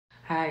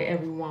Hi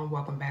everyone,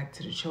 welcome back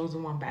to The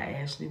Chosen One by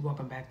Ashley.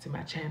 Welcome back to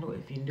my channel.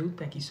 If you're new,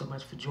 thank you so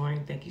much for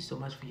joining. Thank you so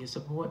much for your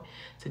support.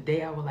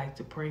 Today I would like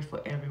to pray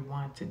for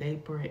everyone. Today's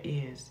prayer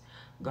is,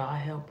 God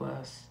help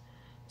us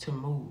to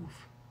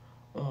move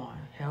on.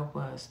 Help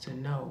us to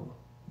know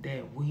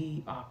that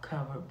we are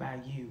covered by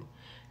you.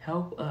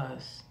 Help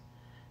us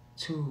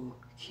to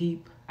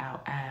keep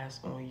our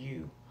eyes on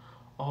you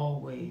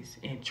always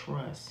and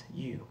trust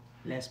you.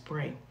 Let's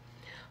pray.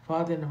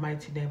 Father, in the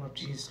mighty name of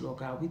Jesus, Lord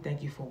God, we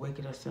thank you for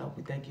waking us up.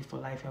 We thank you for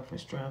life, health, and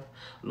strength.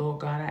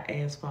 Lord God, I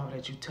ask, Father,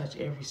 that you touch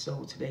every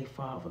soul today,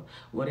 Father.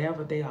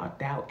 Whatever they are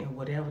doubting,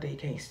 whatever they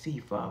can't see,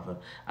 Father,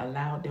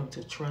 allow them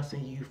to trust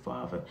in you,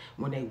 Father,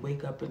 when they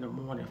wake up in the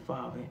morning,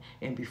 Father,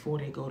 and before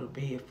they go to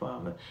bed,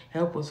 Father.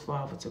 Help us,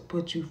 Father, to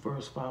put you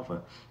first,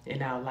 Father,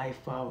 in our life,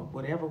 Father.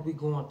 Whatever we're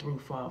going through,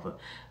 Father,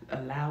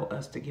 allow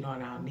us to get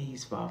on our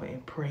knees, Father,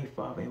 and pray,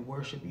 Father, and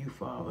worship you,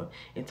 Father,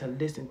 and to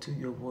listen to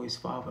your voice,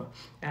 Father.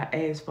 I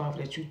ask,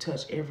 Father, that you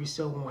touch every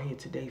soul on here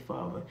today,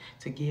 Father,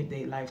 to give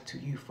their life to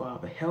you,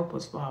 Father. Help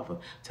us, Father,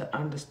 to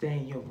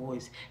understand your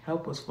voice.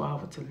 Help us,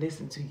 Father, to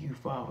listen to you,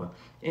 Father.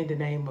 In the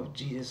name of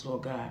Jesus,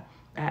 Lord God.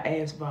 I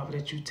ask, Father,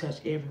 that you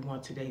touch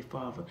everyone today,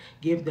 Father.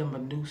 Give them a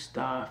new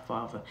start,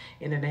 Father.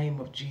 In the name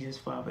of Jesus,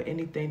 Father.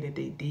 Anything that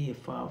they did,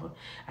 Father,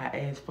 I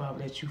ask,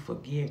 Father, that you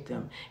forgive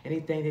them.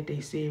 Anything that they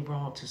said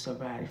wrong to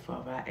somebody,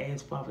 Father, I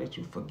ask, Father, that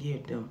you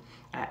forgive them.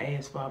 I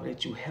ask, Father,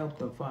 that you help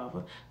them,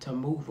 Father, to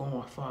move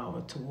on,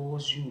 Father,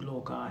 towards you,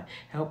 Lord God.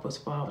 Help us,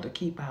 Father, to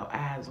keep our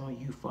eyes on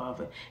you,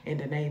 Father. In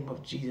the name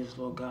of Jesus,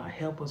 Lord God.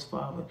 Help us,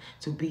 Father,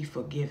 to be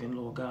forgiven,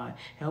 Lord God.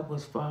 Help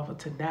us, Father,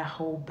 to not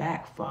hold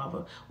back,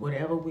 Father,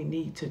 whatever we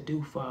need to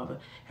do, Father.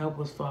 Help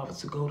us, Father,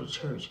 to go to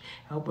church.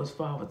 Help us,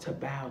 Father, to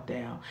bow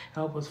down.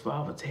 Help us,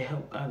 Father, to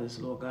help others,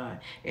 Lord God.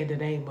 In the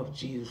name of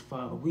Jesus,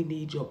 Father, we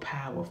need your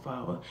power,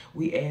 Father.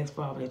 We ask,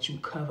 Father, that you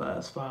cover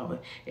us, Father,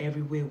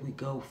 everywhere we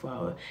go,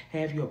 Father.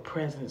 Have your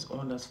presence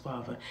on us,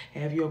 Father.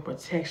 Have your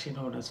protection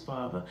on us,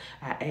 Father.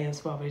 I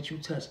ask, Father, that you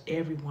touch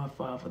everyone,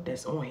 Father,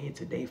 that's on here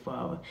today,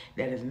 Father,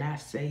 that is not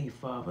saved,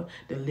 Father.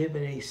 Deliver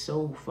their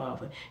soul,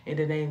 Father. In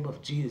the name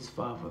of Jesus,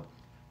 Father.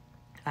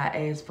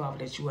 I ask, Father,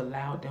 that you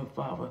allow them,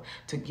 Father,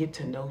 to get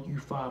to know you,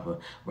 Father,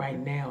 right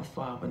now,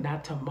 Father.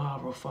 Not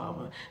tomorrow,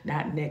 Father.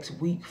 Not next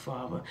week,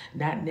 Father.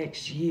 Not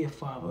next year,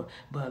 Father.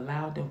 But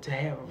allow them to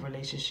have a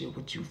relationship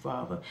with you,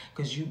 Father,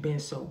 because you've been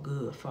so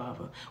good,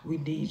 Father. We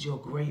need your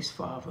grace,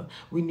 Father.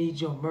 We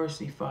need your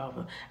mercy,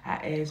 Father.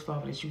 I ask,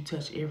 Father, that you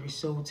touch every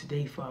soul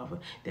today, Father,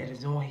 that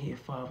is on here,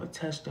 Father.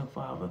 Touch them,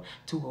 Father,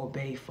 to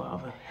obey,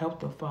 Father. Help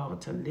them, Father,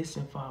 to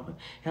listen, Father.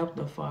 Help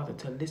them, Father,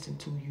 to listen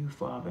to you,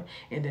 Father.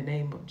 In the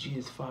name of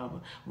Jesus, Father.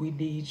 We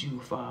need you,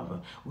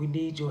 Father. We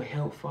need your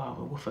help,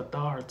 Father, with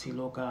authority,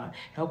 Lord God.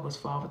 Help us,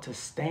 Father, to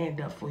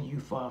stand up for you,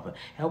 Father.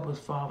 Help us,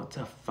 Father,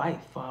 to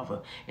fight,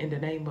 Father. In the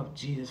name of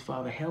Jesus,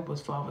 Father. Help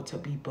us, Father, to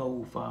be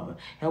bold, Father.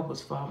 Help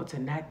us, Father, to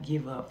not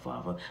give up,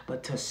 Father,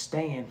 but to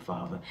stand,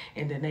 Father.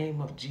 In the name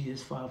of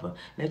Jesus, Father.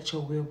 Let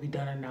your will be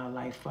done in our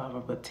life, Father.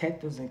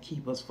 Protect us and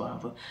keep us,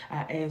 Father.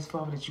 I ask,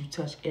 Father, that you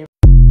touch every